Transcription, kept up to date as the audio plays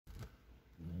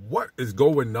What is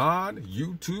going on,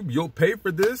 YouTube? You'll pay for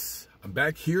this. I'm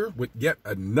back here with yet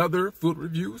another food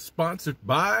review sponsored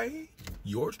by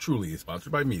yours truly.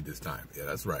 Sponsored by me this time. Yeah,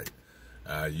 that's right.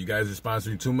 You guys are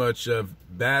sponsoring too much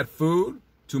bad food,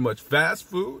 too much fast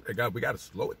food. We got to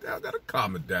slow it down, got to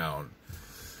calm it down.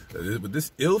 With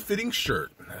this ill-fitting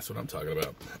shirt, that's what I'm talking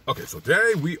about. Okay, so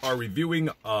today we are reviewing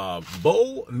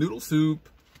bowl noodle soup,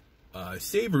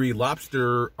 savory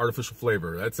lobster artificial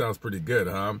flavor. That sounds pretty good,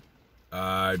 huh?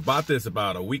 I bought this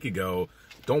about a week ago.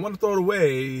 Don't want to throw it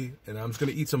away, and I'm just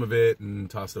gonna eat some of it and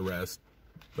toss the rest.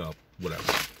 Well, whatever.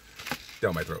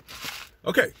 Down my throat.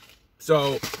 Okay,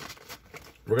 so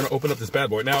we're gonna open up this bad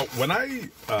boy. Now, when I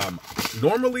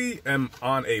normally am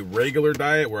on a regular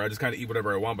diet where I just kind of eat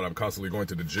whatever I want, but I'm constantly going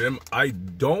to the gym, I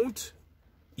don't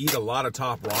eat a lot of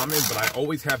top ramen, but I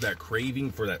always have that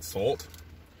craving for that salt.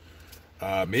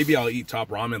 Maybe I'll eat top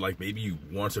ramen like maybe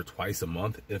once or twice a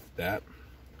month, if that.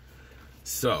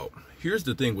 So here's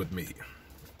the thing with me.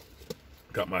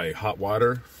 Got my hot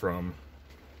water from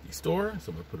the store, so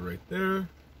I'm gonna put it right there.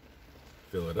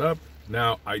 Fill it up.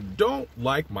 Now, I don't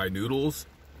like my noodles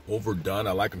overdone.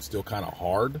 I like them still kind of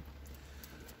hard.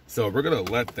 So we're gonna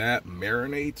let that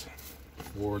marinate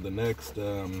for the next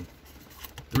 3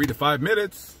 to 5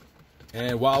 minutes.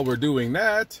 And while we're doing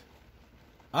that,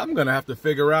 I'm gonna have to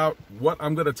figure out what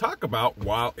I'm gonna talk about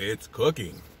while it's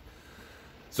cooking.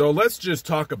 So let's just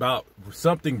talk about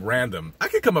something random. I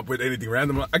can come up with anything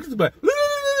random. I can just be like,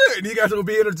 and you guys will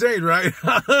be entertained, right?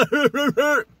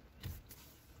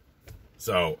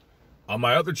 So on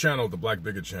my other channel, the Black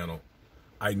Bigot channel,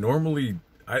 I normally,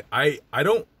 I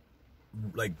don't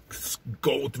like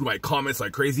go through my comments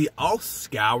like crazy. I'll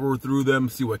scour through them,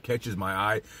 see what catches my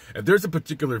eye. If there's a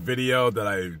particular video that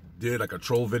I did, like a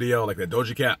troll video, like that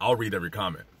Doja Cat, I'll read every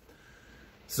comment.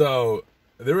 So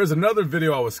there was another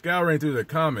video I was scouring through the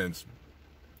comments,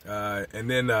 and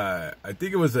then I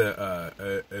think it was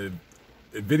a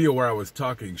video where I was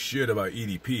talking shit about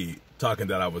EDP, talking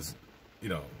that I was, you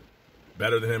know,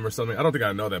 better than him or something. I don't think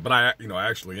I know that, but I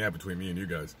actually am, between me and you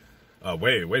guys.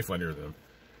 Way funnier than him.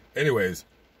 Anyways,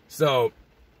 so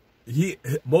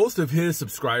most of his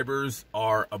subscribers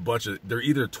are a bunch of, they're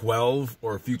either 12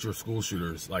 or future school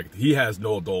shooters. Like, he has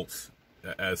no adults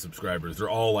as subscribers. They're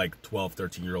all like 12,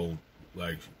 13-year-old,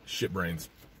 like, shit brains.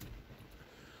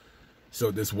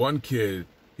 So this one kid,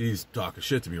 he's talking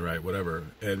shit to me, right? Whatever.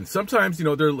 And sometimes, you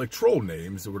know, they're like troll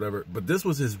names or whatever, but this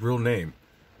was his real name.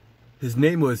 His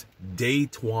name was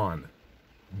Daytwan.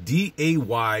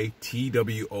 D-A-Y-T-W-O-N.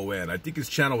 I think his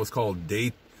channel was called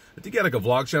I think he had like a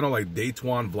vlog channel, like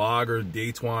Daytwan Vlog or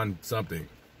Daytwan something.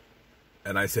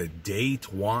 And I said,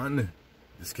 Daytwan?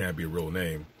 This can't be a real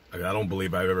name. I don't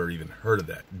believe I've ever even heard of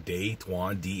that.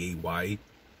 Daytwan, D-A-Y-T-W-O-N.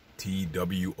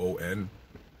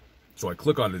 So I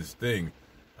click on this thing.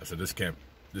 I said, this can't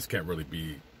really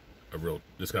be a real,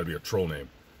 this gotta be a troll name.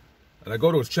 And I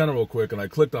go to his channel real quick, and I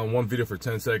clicked on one video for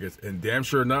 10 seconds, and damn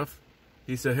sure enough,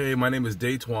 he said, hey, my name is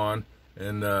Daytwan,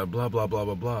 and blah, blah, blah,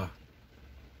 blah, blah.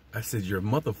 I said, your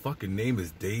motherfucking name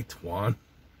is Daytwan?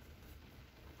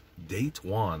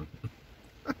 Daytwan.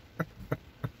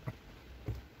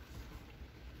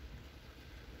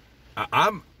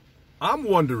 I'm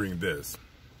wondering this.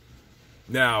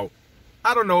 Now,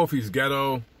 I don't know if he's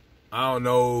ghetto. I don't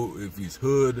know if he's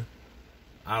hood.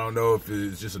 I don't know if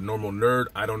he's just a normal nerd.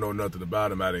 I don't know nothing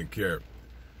about him. I didn't care.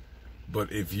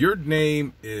 But if your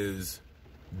name is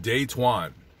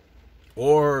Daytwan,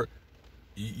 or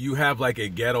you have like a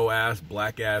ghetto-ass,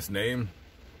 black-ass name,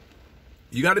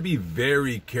 you got to be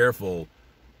very careful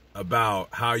about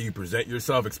how you present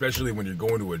yourself, especially when you're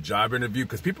going to a job interview,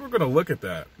 because people are going to look at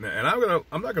that. And I'm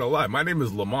not gonna lie, my name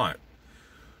is Lamont.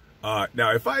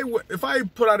 Now, if I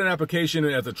put out an application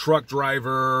as a truck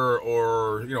driver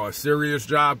or, you know, a serious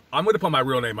job, I'm going to put my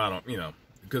real name out on, you know,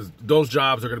 because those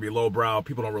jobs are going to be lowbrow.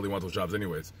 People don't really want those jobs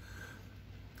anyways.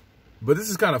 But this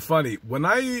is kind of funny. When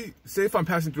say if I'm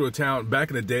passing through a town, back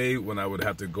in the day when I would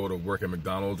have to go to work at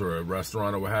McDonald's or a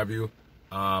restaurant or what have you,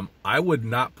 I would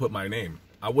not put my name.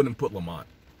 I wouldn't put Lamont.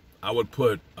 I would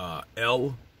put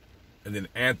L and then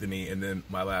Anthony and then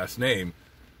my last name,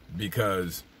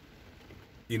 because,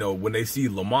 you know, when they see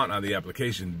Lamont on the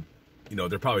application, you know,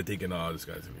 they're probably thinking, oh, this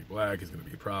guy's going to be black. He's going to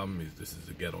be a problem. This is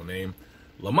a ghetto name.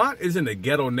 Lamont isn't a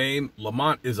ghetto name.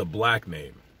 Lamont is a black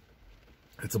name.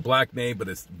 It's a black name, but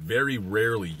it's very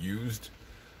rarely used.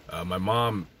 My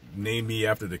mom named me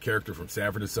after the character from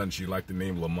Sanford and Son. She liked the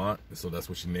name Lamont, so that's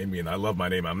what she named me. And I love my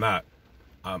name. I'm not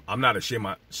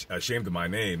ashamed of my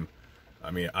name. I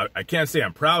mean, I can't say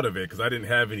I'm proud of it because I didn't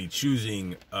have any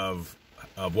choosing of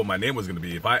what my name was going to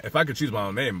be. If I could choose my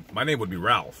own name, my name would be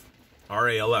Ralph.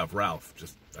 R-A-L-F, Ralph.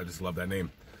 I just love that name.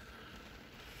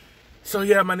 So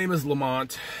yeah, my name is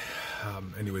Lamont.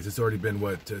 Anyways, it's already been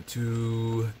what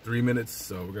 2-3 minutes,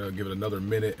 so we're gonna give it another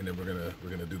minute, and then we're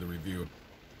gonna do the review.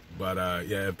 But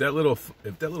yeah, if that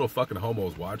little fucking homo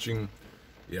is watching,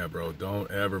 yeah, bro,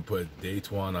 don't ever put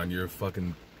Daytwan on your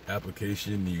fucking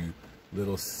application, you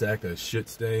little sack of shit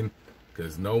stain,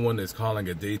 because no one is calling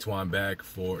a Daytwan back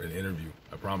for an interview.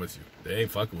 I promise you, they ain't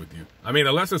fucking with you. I mean,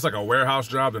 unless it's like a warehouse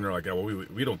job, then they're like, yeah, well,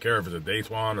 we don't care if it's a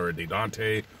Daytwan or a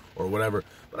Dedante or whatever.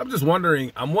 But I'm just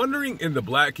wondering, in the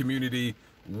black community,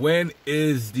 when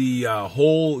is the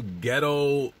whole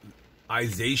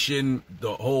ghettoization,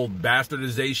 the whole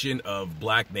bastardization of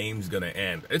black names gonna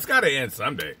end? It's gotta end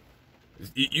someday.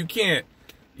 You can't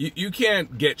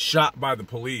get shot by the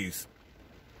police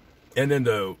and then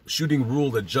the shooting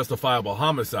ruled a justifiable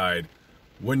homicide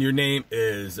when your name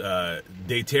is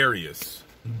Datarius.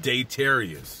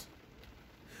 Datarius.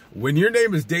 When your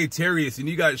name is Datarius and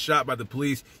you got shot by the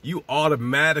police, you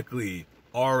automatically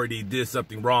already did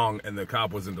something wrong and the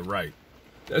cop was in the right.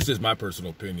 That's just my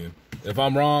personal opinion. If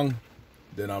I'm wrong,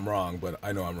 then I'm wrong, but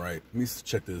I know I'm right. Let me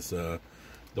check this. The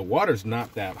water's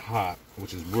not that hot,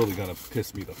 which is really gonna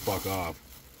piss me the fuck off.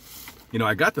 You know,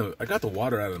 I got the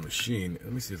water out of the machine.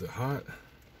 Let me see, is it hot?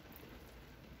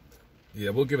 Yeah,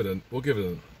 we'll give it a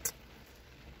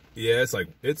yeah,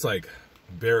 it's like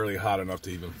barely hot enough to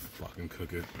even fucking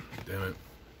cook it. Damn it.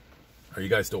 Are you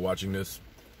guys still watching this?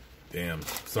 Damn.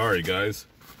 Sorry guys.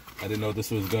 I didn't know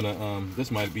this was gonna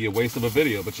this might be a waste of a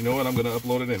video, but you know what? I'm gonna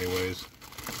upload it anyways.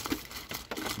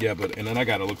 Yeah, and then I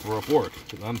gotta look for a fork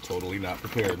because I'm totally not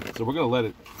prepared. So we're gonna let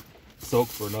it soak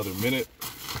for another minute,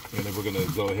 and then we're gonna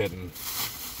go ahead and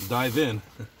dive in,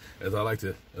 as I like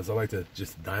to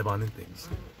just dive on in things.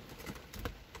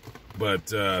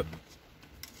 But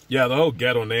yeah, the whole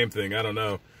ghetto name thing, I don't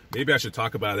know. Maybe I should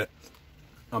talk about it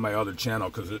on my other channel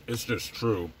because it's just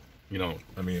true. You know,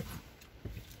 I mean,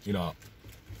 you know,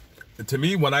 to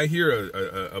me, when I hear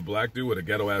a black dude with a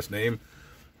ghetto ass name,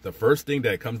 the first thing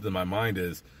that comes to my mind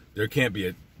is there can't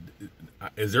be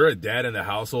is there a dad in the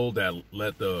household that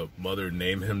let the mother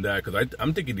name him that? Because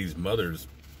I'm thinking these moms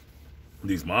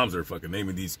are fucking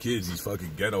naming these kids these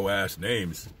fucking ghetto ass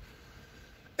names.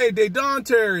 Hey,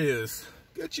 Dedantarius,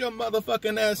 get your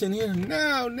motherfucking ass in here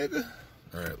now, nigga.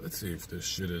 All right, let's see if this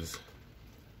shit is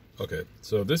okay.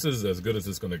 So this is as good as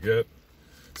it's gonna get.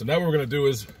 So now what we're gonna do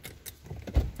is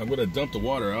I'm gonna dump the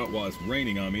water out while it's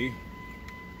raining on me.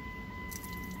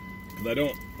 I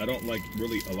don't like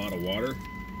really a lot of water.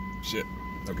 Shit.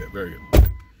 Okay, very good.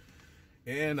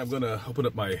 And I'm gonna open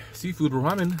up my seafood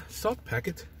ramen salt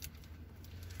packet.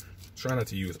 Try not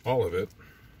to use all of it.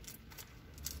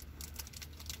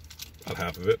 About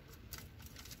half of it.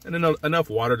 And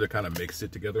enough water to kind of mix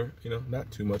it together. You know,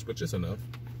 not too much, but just enough.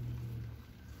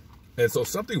 And so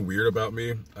something weird about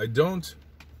me, I don't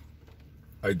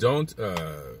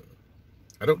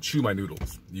chew my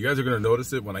noodles. You guys are gonna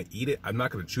notice it when I eat it. I'm not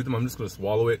gonna chew them. I'm just gonna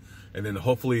swallow it, and then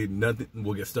hopefully nothing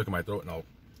will get stuck in my throat and I'll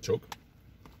choke.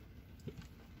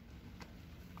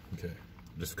 Okay,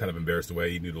 I'm just kind of embarrassed the way I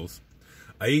eat noodles.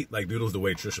 I eat like noodles the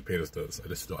way Trisha Paytas does. I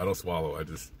don't swallow.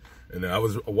 And then I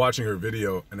was watching her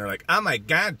video, and they're like, "Oh my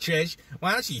God, Trish,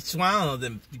 why don't you swallow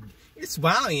them? You're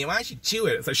swallowing it. Why don't you chew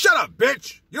it?" It's like, shut up,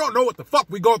 bitch. You don't know what the fuck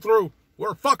we go through.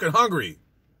 We're fucking hungry.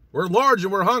 We're large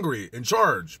and we're hungry. In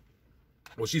charge.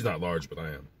 Well, she's not large, but I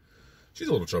am. She's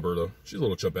a little chubber, though. She's a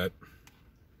little chubette.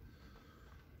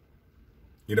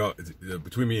 You know,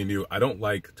 between me and you, I don't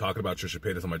like talking about Trisha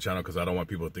Paytas on my channel because I don't want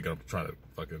people to think I'm trying to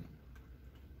fucking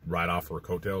ride off her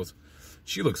coattails.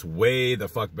 She looks way the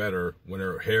fuck better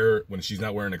when she's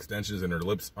not wearing extensions and her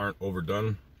lips aren't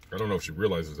overdone. I don't know if she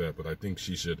realizes that, but I think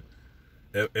she should.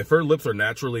 If her lips are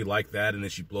naturally like that and then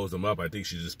she blows them up, I think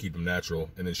she should just keep them natural.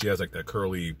 And then she has like that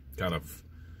curly kind of,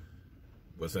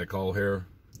 what's that called, hair?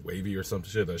 Wavy or some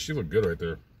shit. She looked good right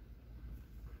there.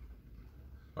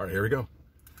 All right, here we go.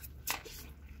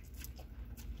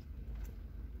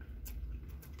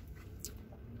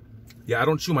 Yeah, I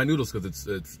don't chew my noodles because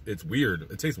it's weird.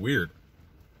 It tastes weird.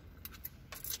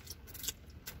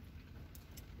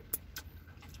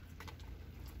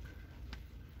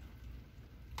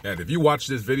 And if you watch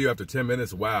this video after 10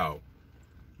 minutes, wow,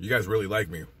 you guys really like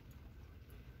me.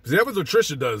 Because that's what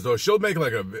Trisha does, though. She'll make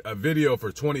like a video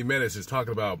for 20 minutes just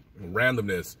talking about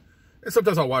randomness. And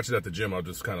sometimes I'll watch it at the gym. I'll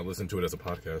just kind of listen to it as a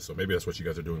podcast. So maybe that's what you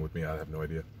guys are doing with me. I have no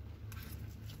idea.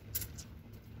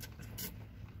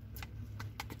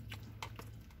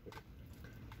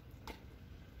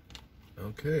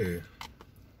 Okay.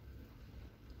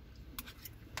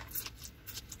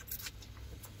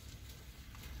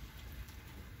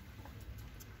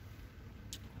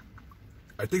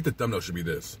 I think the thumbnail should be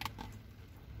this.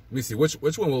 Let me see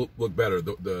which one will look better.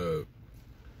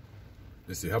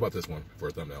 Let's see. How about this one for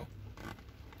a thumbnail?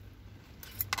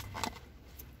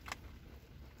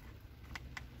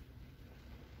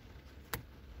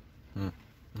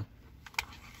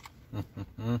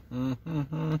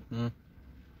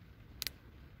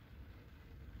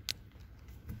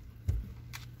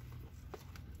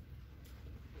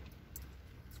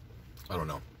 I don't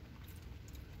know.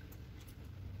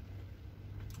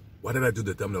 Why did I do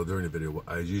the thumbnail during the video?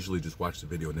 I usually just watch the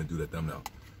video and then do the thumbnail.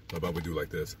 How about we do like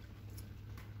this?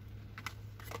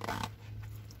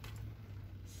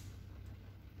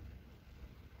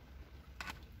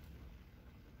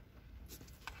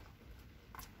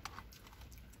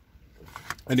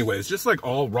 Anyway, it's just like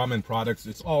all ramen products.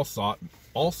 It's all salt,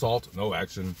 no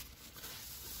action.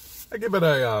 I give it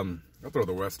a, I'll throw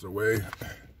the rest away.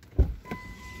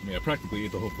 I mean, I practically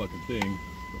ate the whole fucking thing.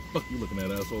 The fuck you looking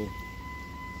at, asshole?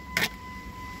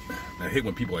 I hate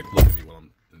when people like look at me while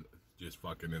I'm just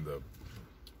fucking in the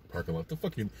parking lot. The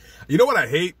fucking, you know what I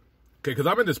hate? Okay, because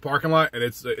I'm in this parking lot and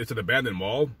it's an abandoned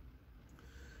mall,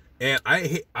 and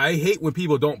I hate when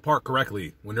people don't park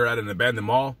correctly when they're at an abandoned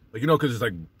mall. Like, you know, because it's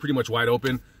like pretty much wide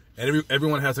open, and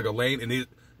everyone has like a lane, and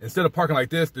instead of parking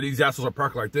like this, these assholes are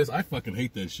parking like this. I fucking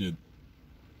hate that shit.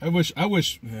 I wish,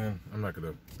 yeah, I'm not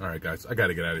gonna. All right, guys, I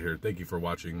gotta get out of here. Thank you for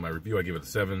watching my review. I give it a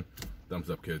 7. Thumbs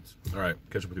up, kids. All right,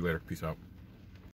 catch up with you later. Peace out.